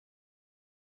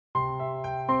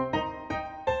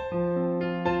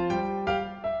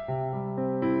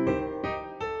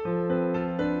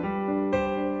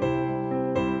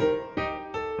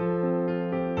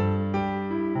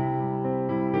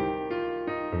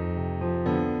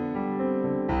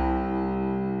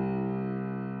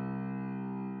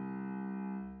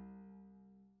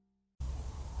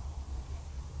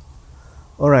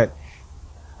Alright,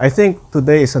 I think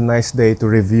today is a nice day to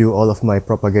review all of my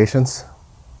propagations.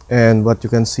 And what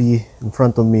you can see in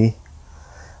front of me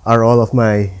are all of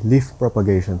my leaf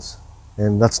propagations.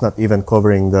 And that's not even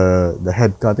covering the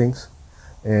head cuttings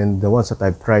and the ones that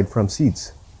I've tried from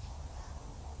seeds.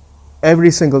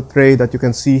 Every single tray that you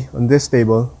can see on this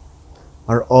table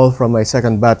are all from my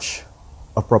second batch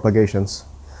of propagations.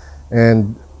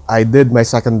 And I did my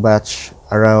second batch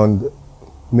around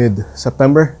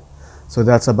mid-September. So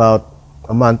that's about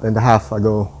a month and a half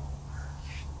ago.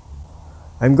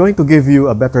 I'm going to give you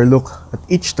a better look at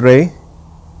each tray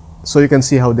so you can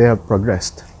see how they have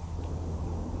progressed.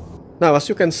 Now, as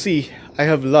you can see, I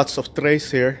have lots of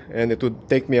trays here and it would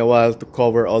take me a while to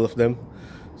cover all of them.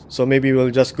 So maybe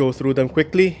we'll just go through them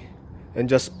quickly and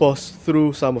just pause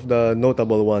through some of the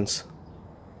notable ones.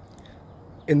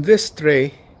 In this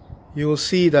tray, you will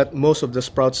see that most of the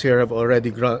sprouts here have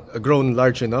already grown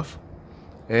large enough,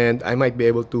 and I might be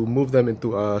able to move them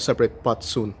into a separate pot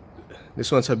soon.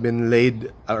 These ones have been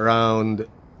laid around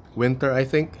winter, I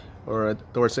think, or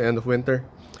towards the end of winter.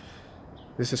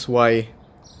 This is why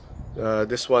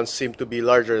these ones seem to be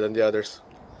larger than the others.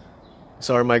 These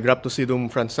are my Graptocidum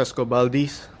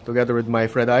Cerriscapades together with my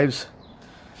Fred Ives.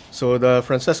 So the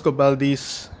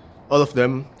Cerriscapades, all of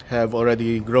them have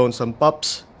already grown some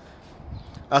pups.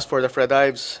 As for the Fred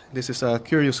Ives, this is a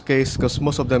curious case because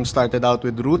most of them started out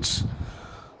with roots.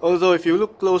 Although if you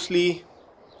look closely,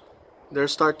 they're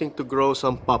starting to grow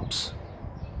some pups.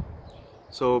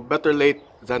 So better late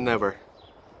than never.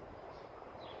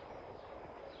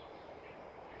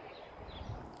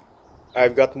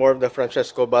 I've got more of the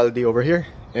Cerriscapades over here,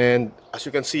 and as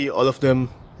you can see, all of them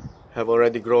have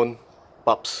already grown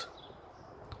pups.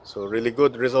 So really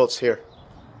good results here.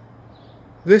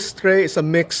 This tray is a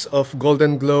mix of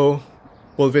Golden Glow,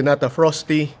 Pulvinata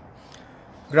Frosty,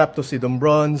 Graptocidum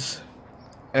Bronze,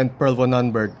 and Pearl von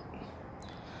Unberg.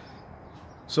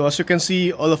 So as you can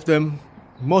see, all of them,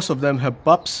 most of them have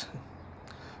pups.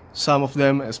 Some of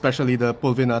them, especially the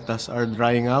Pulvinatas, are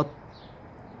drying out.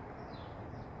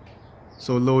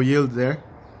 So low yield there.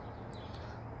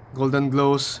 Golden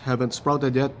Glows haven't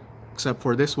sprouted yet, except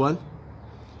for this one.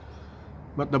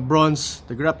 But the bronze,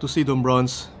 the Graptocidum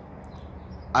Bronze,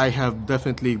 I have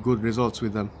definitely good results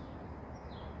with them.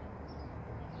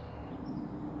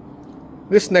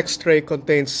 This next tray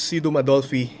contains Sedum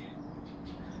Adolphi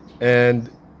and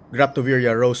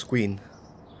Graptoveria Rose Queen.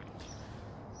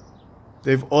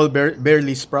 They've all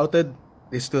barely sprouted.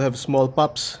 They still have small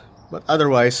pups, but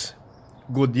otherwise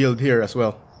good yield here as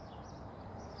well.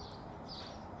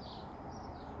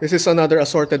 This is another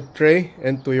assorted tray,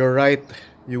 and to your right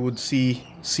you would see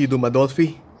Sedum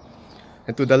Adolphi,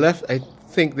 and to the left I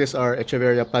think these are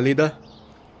Echeveria pallida,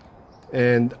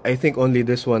 and I think only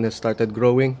this one has started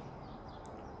growing.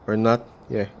 Or not.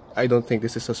 Yeah, I don't think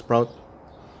this is a sprout.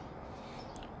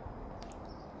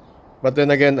 But then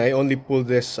again, I only pulled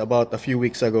this about a few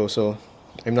weeks ago, so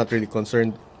I'm not really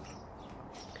concerned.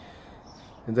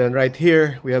 And then right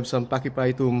here, we have some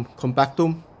Pachyphytum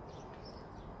compactum.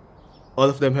 All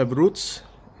of them have roots,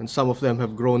 and some of them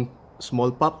have grown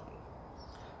small pup.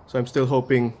 So I'm still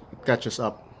hoping it catches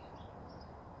up.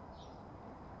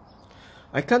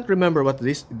 I can't remember what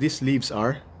these leaves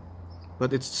are,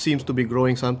 but it seems to be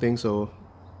growing something, so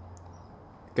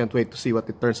can't wait to see what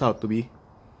it turns out to be.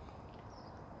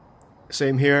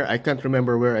 Same here, I can't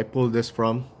remember where I pulled this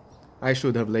from. I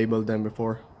should have labeled them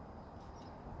before.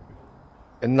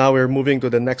 And now we're moving to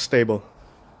the next table.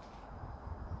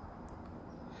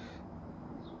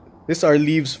 These are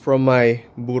leaves from my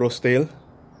burro's tail.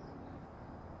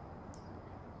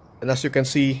 And as you can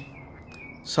see,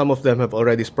 some of them have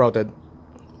already sprouted,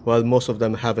 while most of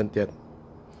them haven't yet.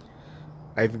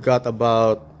 I've got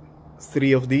about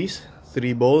 3 of these,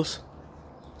 3 bowls.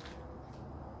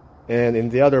 And in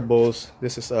the other bowls,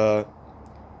 this is a,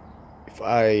 if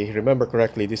I remember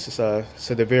correctly, this is a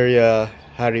Seedlings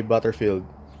Harry Butterfield.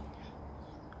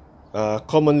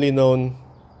 Commonly known,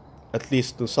 at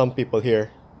least to some people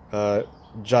here,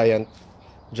 giant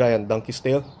donkey's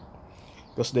tail.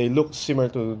 Because they look similar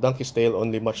to donkey's tail,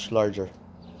 only much larger.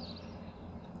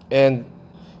 And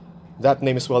that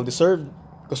name is well deserved,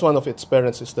 because one of its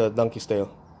parents is the donkey's tail.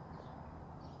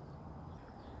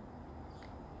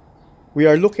 We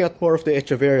are looking at more of the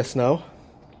echeverias now.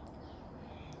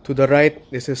 To the right,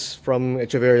 this is from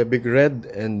Echeveria Big Red,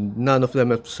 and none of them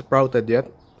have sprouted yet.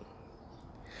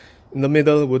 In the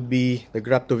middle would be the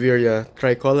Graptoveria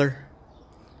Tricolor.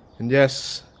 And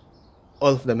yes,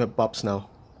 all of them have pups now.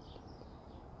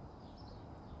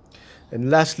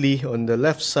 And lastly, on the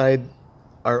left side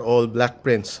are all black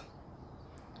prints.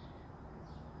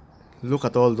 Look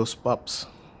at all those pups.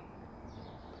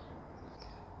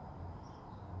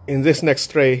 In this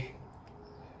next tray,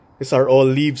 these are all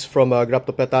leaves from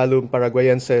Graptopetalum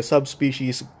paraguayense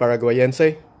subspecies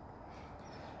paraguayense.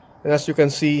 And as you can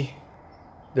see,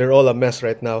 they're all a mess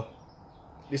right now.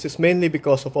 This is mainly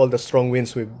because of all the strong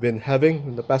winds we've been having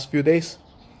in the past few days.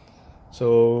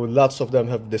 So lots of them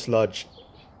have dislodged.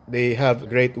 They have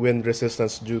great wind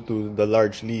resistance due to the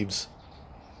large leaves.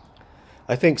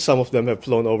 I think some of them have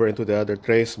flown over into the other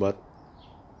trays, but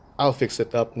I'll fix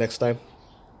it up next time.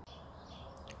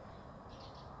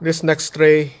 This next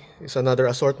tray is another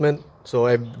assortment. So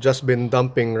I've just been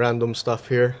dumping random stuff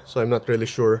here, so I'm not really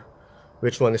sure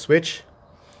which one is which.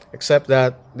 Except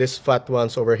that this fat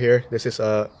ones over here, this is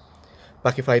a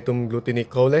Pachyphytum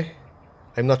glutinicole.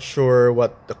 I'm not sure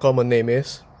what the common name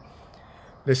is.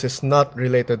 This is not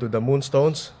related to the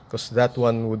moonstones, because that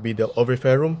one would be the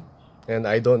oviferum, and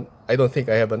I don't think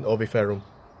I have an oviferum.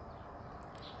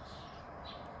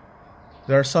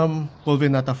 There are some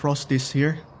Pulvinata frostis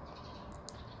here,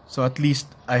 so at least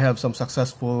I have some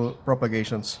successful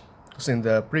propagations, because in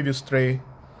the previous tray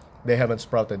they haven't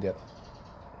sprouted yet.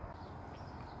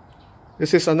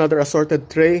 This is another assorted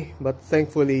tray, but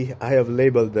thankfully I have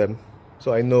labeled them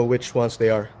so I know which ones they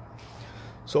are.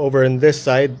 So over on this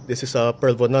side, this is a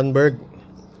Pearl von Nunberg,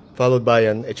 followed by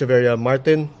an Echeveria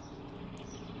Martin,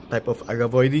 type of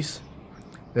Agavoides.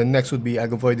 Then next would be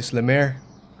Agavoides Lemaire,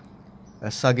 a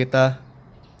Sagitta,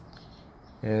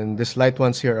 and these light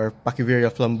ones here are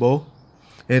Pachyveria Flambeau.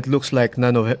 It looks like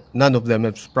none of them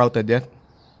have sprouted yet.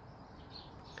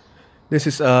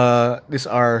 These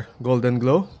are Golden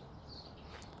Glow.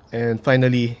 And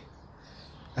finally,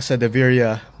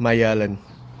 Echeveria Mayalen.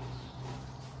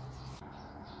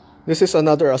 This is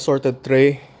another assorted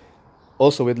tray,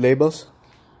 also with labels.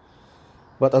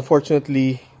 But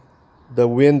unfortunately, the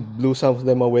wind blew some of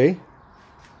them away.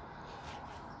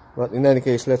 But in any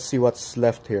case, let's see what's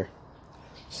left here.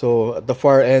 So at the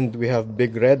far end, we have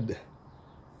Big Red,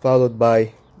 followed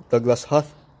by Douglas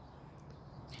Huth,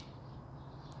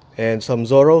 and some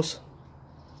Zoros.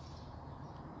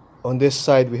 On this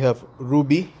side, we have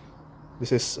Ruby.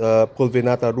 This is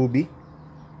Pulvinata Ruby.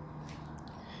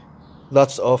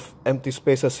 Lots of empty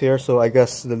spaces here, so I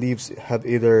guess the leaves have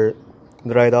either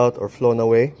dried out or flown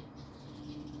away.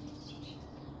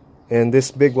 And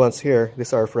these big ones here,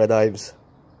 these are Fred Ives.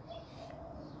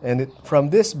 And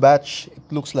from this batch, it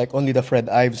looks like only the Fred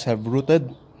Ives have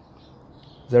rooted.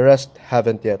 The rest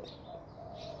haven't yet.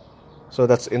 So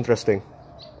that's interesting.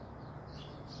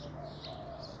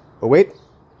 Oh wait,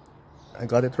 I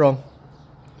got it wrong.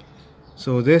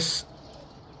 So this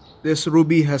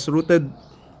ruby has rooted,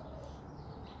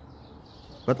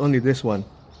 but only this one.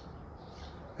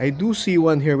 I do see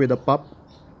one here with a pop,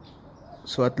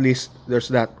 so at least there's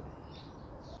that.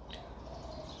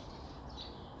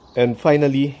 And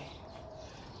finally,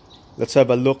 let's have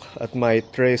a look at my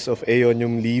trays of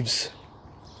Aeonium leaves.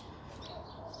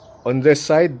 On this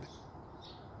side,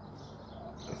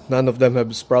 none of them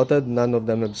have sprouted, none of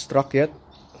them have struck yet.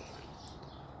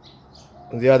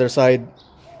 On the other side,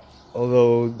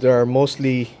 although there are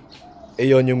mostly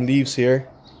Aeonium leaves here,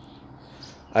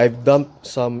 I've dumped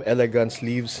some Elegance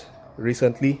leaves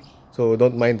recently, so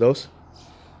don't mind those.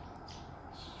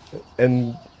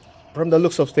 And from the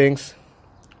looks of things,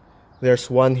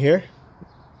 there's one here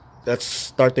that's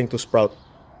starting to sprout,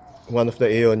 one of the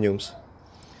Aeoniums.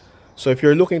 So if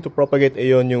you're looking to propagate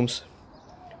Aeoniums,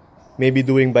 maybe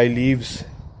doing by leaves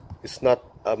is not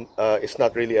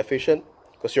really efficient,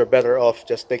 because you're better off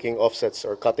just taking offsets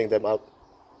or cutting them out.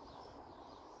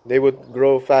 They would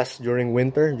grow fast during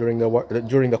winter, during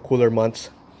the cooler months.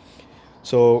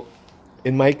 So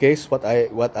in my case, what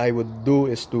I would do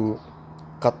is to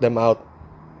cut them out,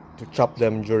 to chop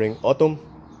them during autumn,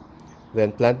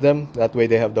 then plant them. That way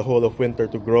they have the whole of winter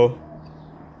to grow.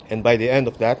 And by the end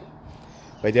of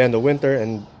winter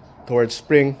and towards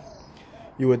spring,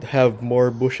 you would have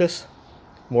more bushes,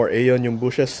 more Aeonium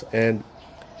bushes, and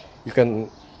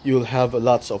you'll have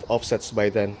lots of offsets by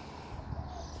then.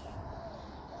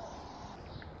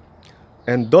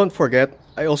 And don't forget,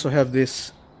 I also have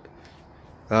these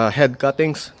head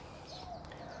cuttings.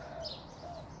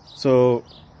 So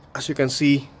as you can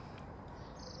see,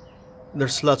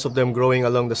 there's lots of them growing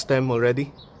along the stem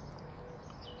already,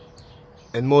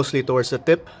 and mostly towards the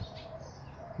tip.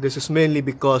 This is mainly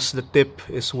because the tip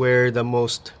is where the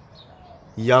most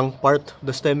young part of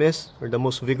the stem is, or the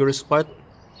most vigorous part.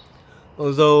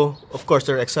 Although, of course,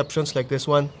 there are exceptions like this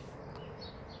one.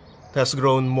 It has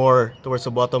grown more towards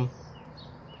the bottom.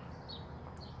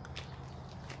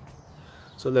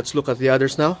 So let's look at the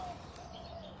others now.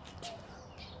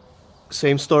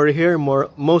 Same story here.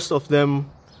 Most of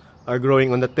them are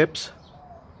growing on the tips.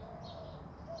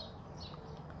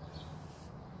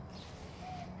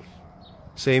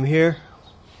 Same here.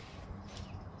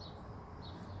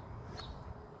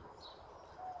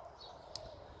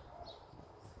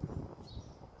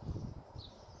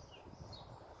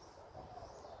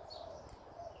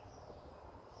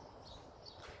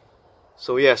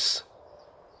 So yes,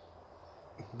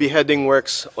 beheading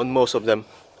works on most of them.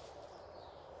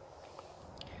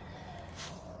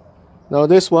 Now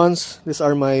these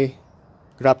are my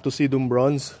Graptocidum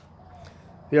bronze.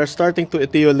 They are starting to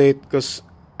etiolate because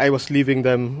I was leaving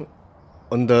them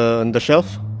on the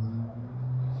shelf.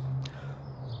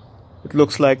 It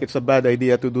looks like it's a bad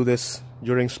idea to do this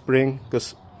during spring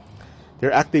because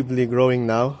they're actively growing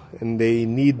now and they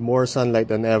need more sunlight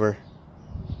than ever.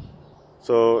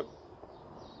 So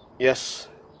yes,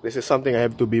 this is something I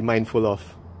have to be mindful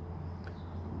of.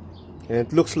 And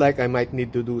it looks like I might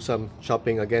need to do some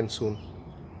chopping again soon.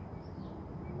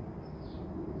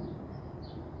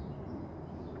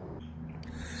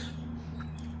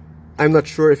 I'm not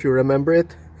sure if you remember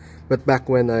it, but back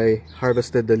when I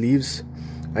harvested the leaves,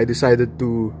 I decided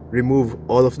to remove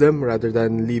all of them rather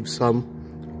than leave some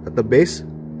at the base.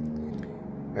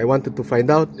 I wanted to find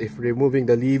out if removing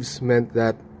the leaves meant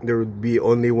that there would be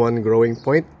only one growing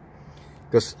point,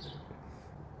 because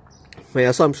my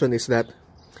assumption is that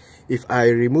if I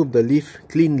remove the leaf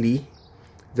cleanly,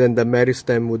 then the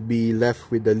meristem would be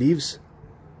left with the leaves.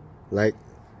 Like,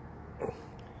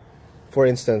 for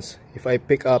instance, if I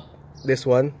pick up this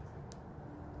one,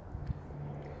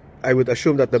 I would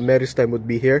assume that the meristem would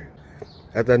be here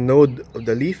at the node of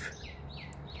the leaf.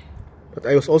 But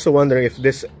I was also wondering if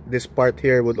this part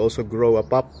here would also grow a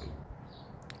pop.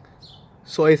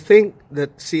 So I think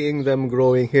that seeing them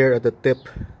growing here at the tip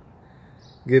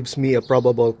gives me a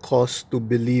probable cause to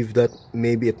believe that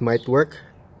maybe it might work.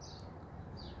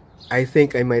 I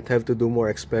think I might have to do more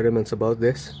experiments about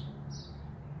this.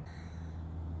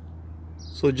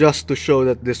 So just to show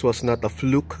that this was not a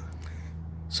fluke,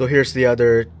 so here's the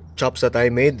other chops that I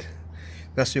made.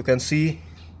 As you can see,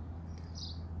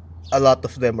 a lot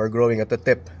of them are growing at the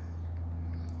tip.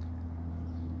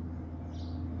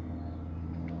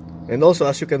 And also,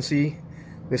 as you can see,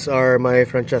 these are my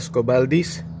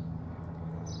Cerriscapades,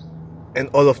 and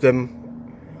all of them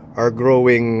are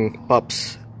growing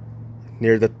pops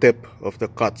near the tip of the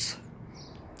cuts.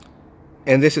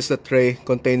 And this is the tray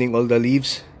containing all the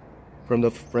leaves from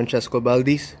the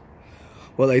Cerriscapades.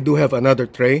 Well, I do have another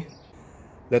tray.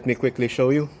 Let me quickly show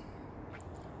you.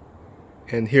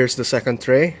 And here's the second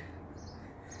tray.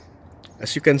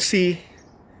 As you can see,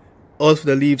 all of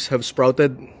the leaves have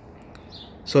sprouted.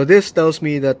 So this tells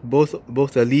me that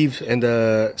both the leaves and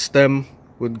the stem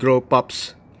would grow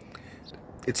pops.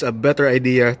 It's a better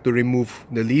idea to remove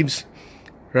the leaves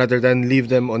rather than leave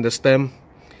them on the stem,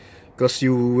 because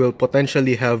you will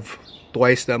potentially have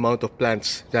twice the amount of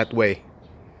plants that way.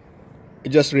 I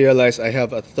just realized I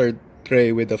have a third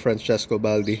tray with the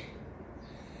Cerriscapades.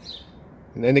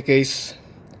 In any case,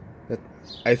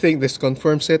 I think this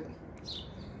confirms it.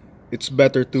 It's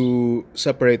better to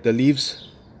separate the leaves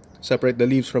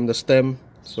from the stem,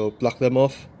 so pluck them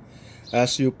off,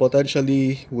 as you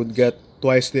potentially would get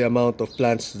twice the amount of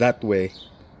plants that way.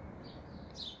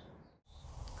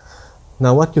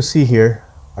 Now what you see here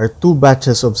are two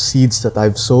batches of seeds that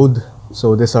I've sowed.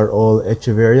 So these are all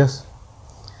echeverias,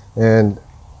 and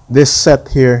this set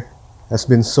here has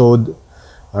been sowed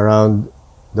around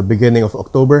the beginning of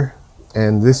October,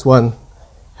 and this one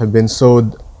have been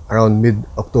sowed around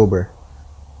mid-October.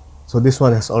 So this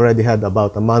one has already had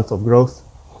about a month of growth,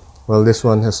 while this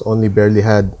one has only barely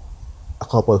had a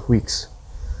couple of weeks.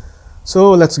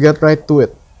 So let's get right to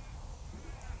it.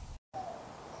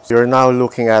 You're now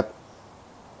looking at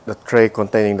the tray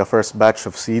containing the first batch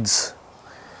of seeds,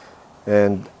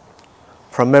 and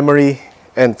from memory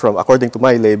and from according to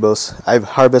my labels, I've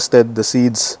harvested the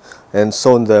seeds and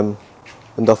sown them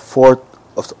on the 4th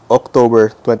of October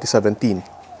 2017.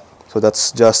 So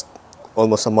that's just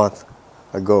almost a month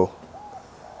ago.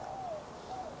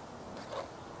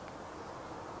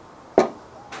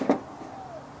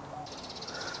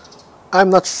 I'm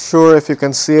not sure if you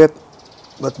can see it,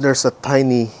 but there's a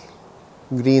tiny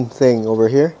green thing over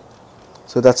here.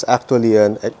 So that's actually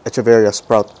an echeveria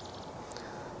sprout.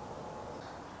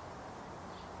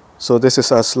 So this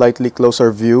is a slightly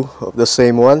closer view of the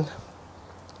same one.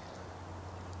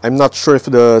 I'm not sure if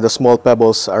the small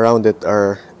pebbles around it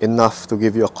are enough to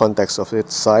give you a context of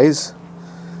its size.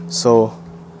 So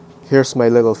here's my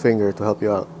little finger to help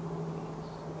you out.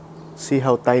 See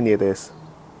how tiny it is.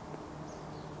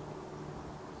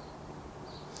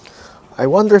 I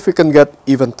wonder if we can get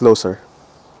even closer.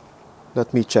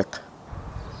 Let me check.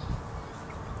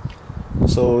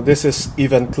 So this is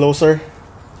even closer.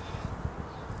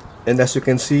 And as you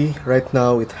can see, right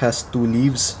now it has 2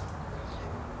 leaves.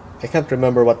 I can't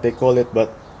remember what they call it,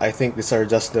 but I think these are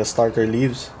just the starter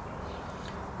leaves.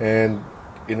 And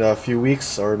in a few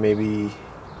weeks or maybe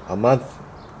a month,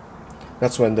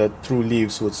 that's when the true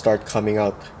leaves would start coming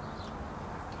out.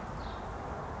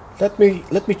 Let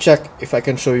me check if I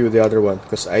can show you the other one,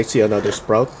 because I see another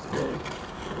sprout.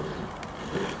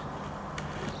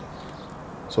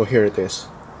 So here it is.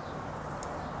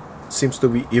 It seems to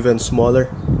be even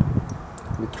smaller.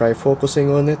 We try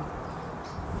focusing on it.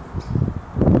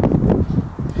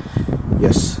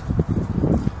 Yes.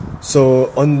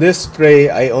 So on this tray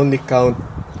I only count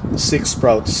 6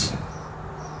 sprouts.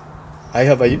 I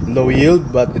have a low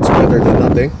yield, but it's better than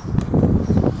nothing.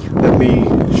 Let me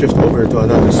shift over to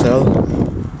another cell.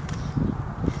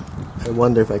 I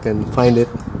wonder if I can find it.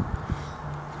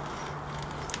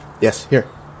 Yes, here.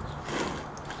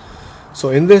 So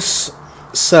in this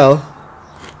cell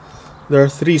there are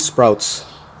 3 sprouts,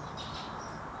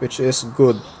 which is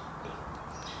good.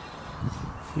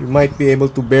 You might be able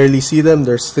to barely see them.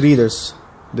 There's 3. There's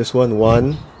this one,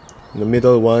 in the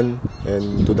middle 1,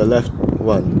 and to the left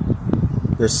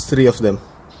 1. There's 3 of them.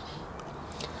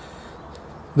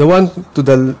 The one to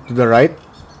the right,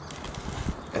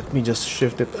 let me just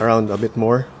shift it around a bit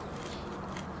more.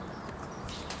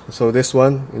 So this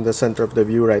one in the center of the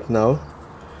view right now,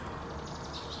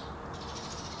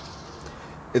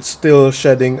 it's still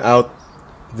shedding out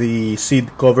the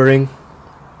seed covering.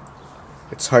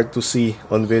 It's hard to see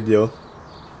on video,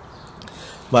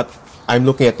 but I'm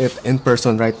looking at it in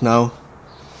person right now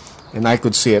and I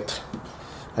could see it.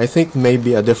 I think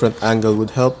maybe a different angle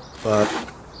would help, but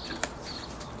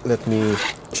let me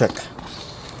check.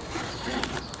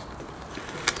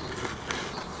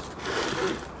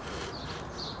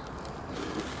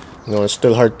 No, it's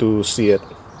still hard to see it.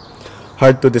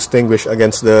 Hard to distinguish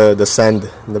against the sand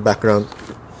in the background.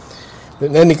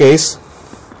 In any case,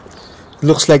 it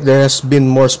looks like there has been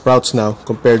more sprouts now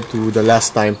compared to the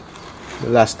last time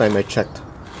I checked.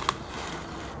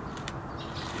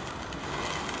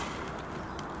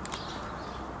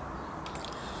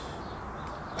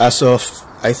 As of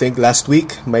I think last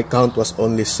week my count was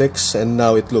only 6, and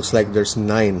now it looks like there's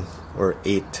 9 or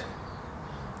 8.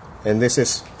 And this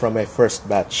is from my first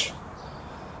batch.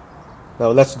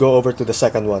 Now let's go over to the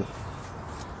second one.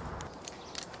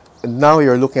 And now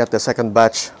you're looking at the second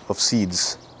batch of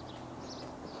seeds.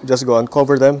 Just go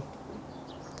uncover them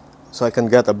so I can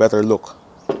get a better look.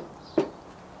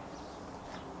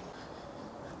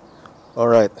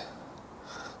 Alright,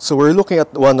 so we're looking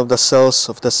at one of the cells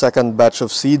of the second batch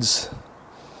of seeds.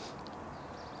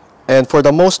 And for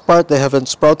the most part they haven't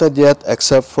sprouted yet,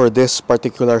 except for this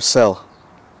particular cell.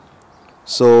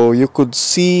 So you could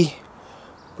see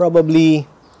probably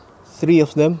 3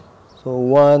 of them. So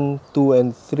 1, 2,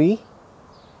 and 3.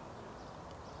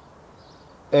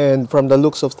 And from the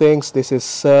looks of things, this is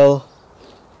cell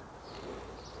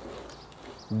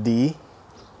D,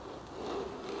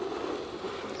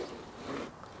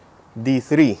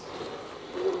 D3.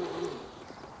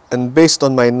 And based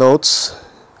on my notes,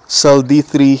 cell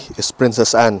D3 is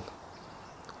Princess Anne.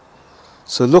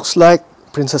 So it looks like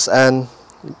Princess Anne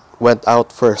went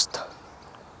out first.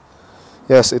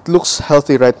 Yes, it looks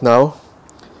healthy right now,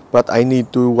 but I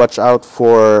need to watch out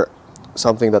for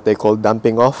something that they call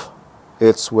damping off.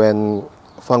 It's when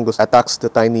fungus attacks the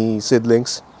tiny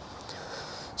seedlings.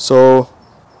 So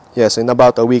yes, in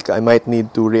about a week I might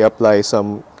need to reapply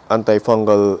some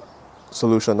antifungal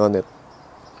solution on it.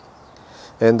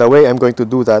 And the way I'm going to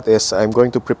do that is I'm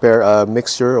going to prepare a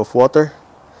mixture of water,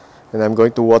 and I'm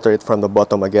going to water it from the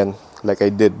bottom again like I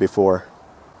did before.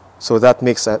 So that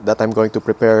mix that I'm going to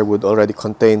prepare would already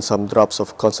contain some drops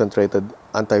of concentrated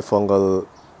antifungal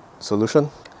solution.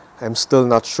 I'm still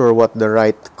not sure what the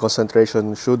right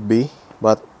concentration should be,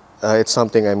 but it's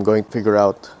something I'm going to figure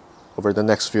out over the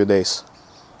next few days.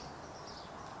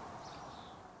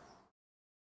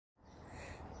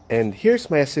 And here's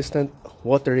my assistant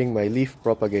watering my leaf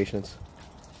propagations.